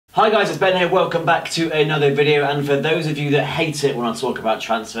Hi guys, it's Ben here, welcome back to another video, and for those of you that hate it when I talk about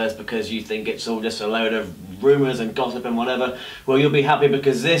transfers because you think it's all just a load of rumours and gossip and whatever, well, you'll be happy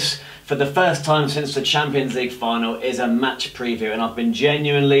because this, for the first time since the Champions League final, is a match preview, and I've been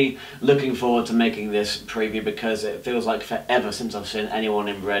genuinely looking forward to making this preview because it feels like forever since I've seen anyone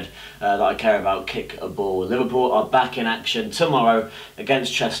in red that I care about kick a ball. Liverpool are back in action tomorrow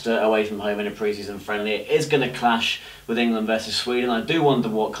against Chester away from home in a pre-season friendly. It is going to clash with England versus Sweden. I do wonder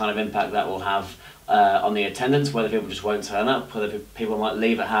what kind of impact that will have on the attendance, whether people just won't turn up, whether people might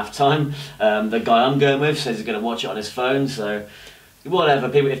leave at half time. The guy I'm going with says he's going to watch it on his phone, so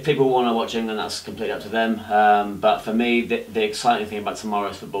whatever. If people want to watch England, that's completely up to them. But for me, the exciting thing about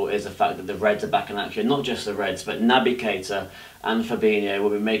tomorrow's football is the fact that the Reds are back in action. Not just the Reds, but Naby Keita and Fabinho will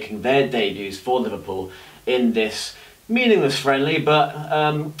be making their debuts for Liverpool in this meaningless friendly, but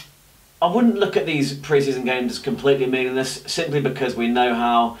I wouldn't look at these pre-season games as completely meaningless, simply because we know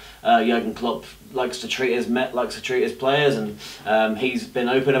how Jurgen Klopp likes to treat his players, and he's been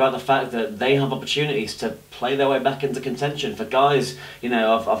open about the fact that they have opportunities to play their way back into contention. For guys, you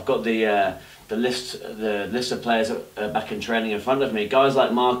know, I've got the list of players that are back in training in front of me. Guys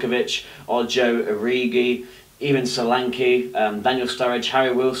like Markovic, Ojo, Origi, even Solanke, Daniel Sturridge,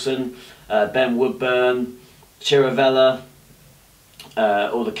 Harry Wilson, Ben Woodburn, Chiravella.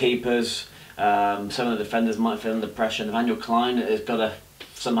 All the keepers, some of the defenders might feel under pressure. Nathaniel Klein has got to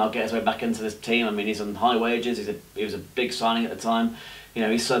somehow get his way back into this team. I mean, he's on high wages. He was a big signing at the time. You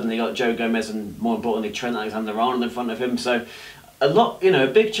know, he's suddenly got Joe Gomez and, more importantly, Trent Alexander-Arnold in front of him. So a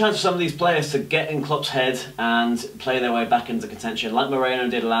big chance for some of these players to get in Klopp's head and play their way back into contention, like Moreno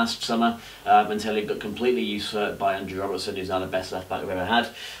did last summer, until he got completely usurped by Andrew Robertson, who's now the best left back we've ever had.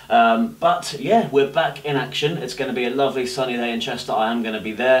 But yeah, we're back in action. It's going to be a lovely sunny day in Chester. I am going to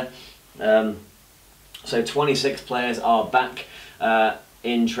be there. So 26 players are back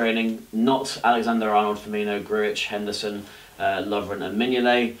in training. Not Alexander-Arnold, Firmino, Grujic, Henderson, Lovren and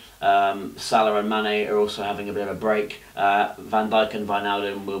Mignolet. Salah and Mane are also having a bit of a break. Van Dijk and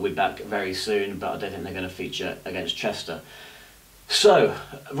Wijnaldum will be back very soon, but I don't think they're going to feature against Chester. So,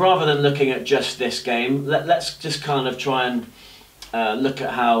 rather than looking at just this game, let's just kind of try and look at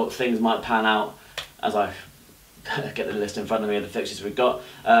how things might pan out as I get the list in front of me of the fixtures we've got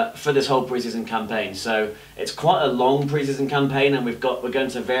for this whole pre-season campaign. So it's quite a long pre-season campaign, and we're going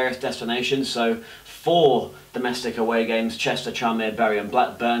to various destinations. So 4 domestic away games: Chester, Tranmere, Bury and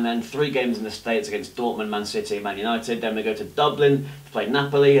Blackburn. Then 3 games in the States against Dortmund, Man City, Man United. Then we go to Dublin to play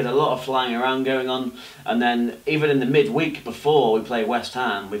Napoli. There's a lot of flying around going on. And then even in the midweek before we play West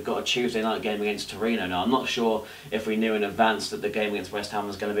Ham, we've got a Tuesday night game against Torino. Now, I'm not sure if we knew in advance that the game against West Ham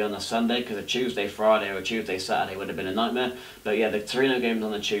was going to be on a Sunday, because a Tuesday Friday or a Tuesday Saturday would have been a nightmare. But yeah, the Torino game's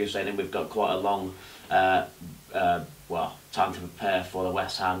on a Tuesday, then we've got quite a long time to prepare for the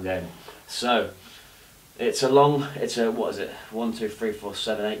West Ham game. So it's a what is it? 1, 2, 3, 4,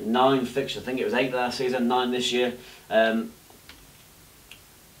 7, 8, 9 fixtures. I think it was 8 last season, 9 this year.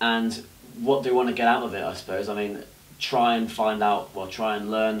 And what do we want to get out of it, I suppose? I mean, try and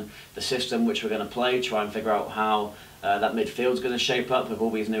learn the system which we're going to play, try and figure out how that midfield's going to shape up with all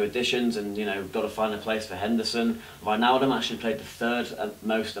these new additions, and you know, we've got to find a place for Henderson. Wijnaldum actually played the 3rd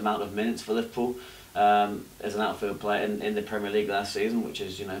most amount of minutes for Liverpool as an outfield player in the Premier League last season, which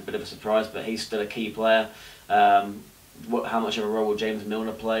is, you know, a bit of a surprise, but he's still a key player. How much of a role will James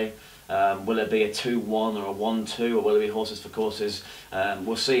Milner play? Will it be a 2-1 or a 1-2, or will it be horses for courses?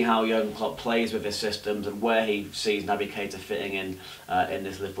 We'll see how Jurgen Klopp plays with his systems and where he sees Naby Keita fitting in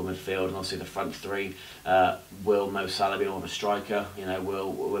this Liverpool midfield, and obviously the front 3. Will Mo Salah be more of a striker? You know,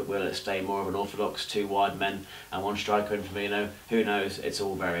 will it stay more of an orthodox 2 wide men and 1 striker in Firmino? Who knows? It's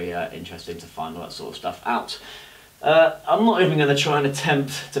all very interesting to find all that sort of stuff out. I'm not even going to try and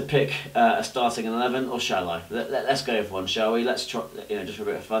attempt to pick a starting 11, or shall I? Let's go with one, shall we? Let's try, you know, just for a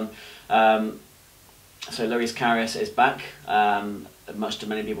bit of fun. So Loris Karius is back. Much to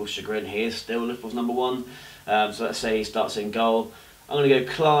many people's chagrin, he is still Liverpool's #1. So let's say he starts in goal. I'm going to go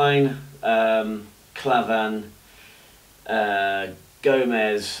Klein, Klavan,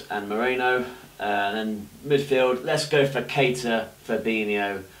 Gomez and Moreno. And then midfield, let's go for Keita,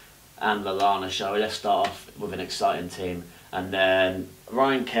 Fabinho and Lallana, shall we? Let's start off with an exciting team. And then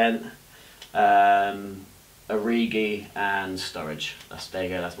Ryan Kent, Origi and Sturridge. There you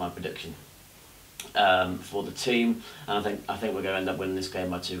go, that's my prediction for the team. And I think we're going to end up winning this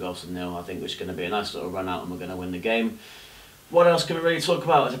game by 2-0. I think it's going to be a nice little run out and we're going to win the game. What else can we really talk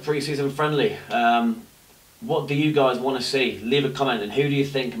about as a pre-season friendly? What do you guys want to see? Leave a comment, and who do you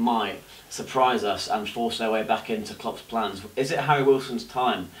think might surprise us and force their way back into Klopp's plans? Is it Harry Wilson's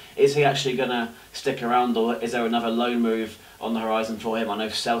time? Is he actually going to stick around, or is there another loan move on the horizon for him. I know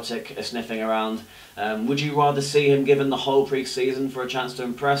Celtic are sniffing around. Would you rather see him given the whole pre-season for a chance to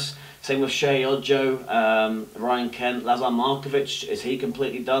impress? Same with Shea Ojo, Ryan Kent, Lazar Markovic, is he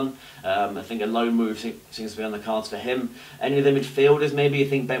completely done? I think a loan move seems to be on the cards for him. Any of the midfielders, maybe you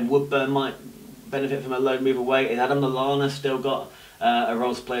think Ben Woodburn might benefit from a loan move away? Is Adam Lallana still got a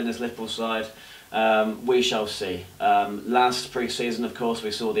role to play in this Liverpool side? We shall see. Last pre-season, of course, we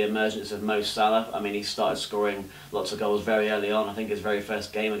saw the emergence of Mo Salah. I mean, he started scoring lots of goals very early on. I think his very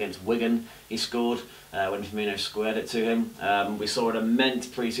first game against Wigan, he scored when Firmino squared it to him. We saw an immense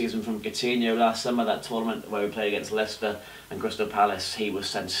pre-season from Coutinho last summer, that tournament where we played against Leicester and Crystal Palace. He was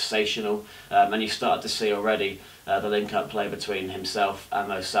sensational, and you started to see already the link-up play between himself and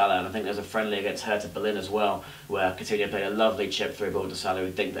Mo Salah. And I think there's a friendly against Hertha Berlin as well, where Coutinho played a lovely chip through ball to Salah,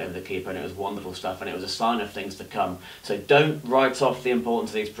 who dinked over the keeper, and it was wonderful stuff, and it was a sign of things to come. So don't write off the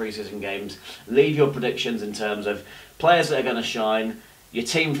importance of these pre-season games. Leave your predictions in terms of players that are going to shine, your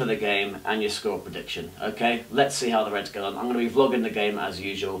team for the game, and your score prediction. Okay, let's see how the Reds go on. I'm going to be vlogging the game as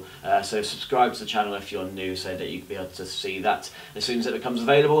usual, so subscribe to the channel if you're new so that you can be able to see that as soon as it becomes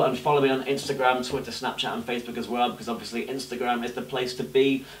available, and follow me on Instagram, Twitter, Snapchat and Facebook as well, because obviously Instagram is the place to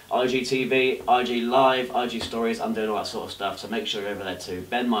be. IGTV, IG Live, IG Stories, I'm doing all that sort of stuff, so make sure you're over there too.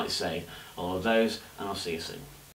 Ben might say all of those, and I'll see you soon.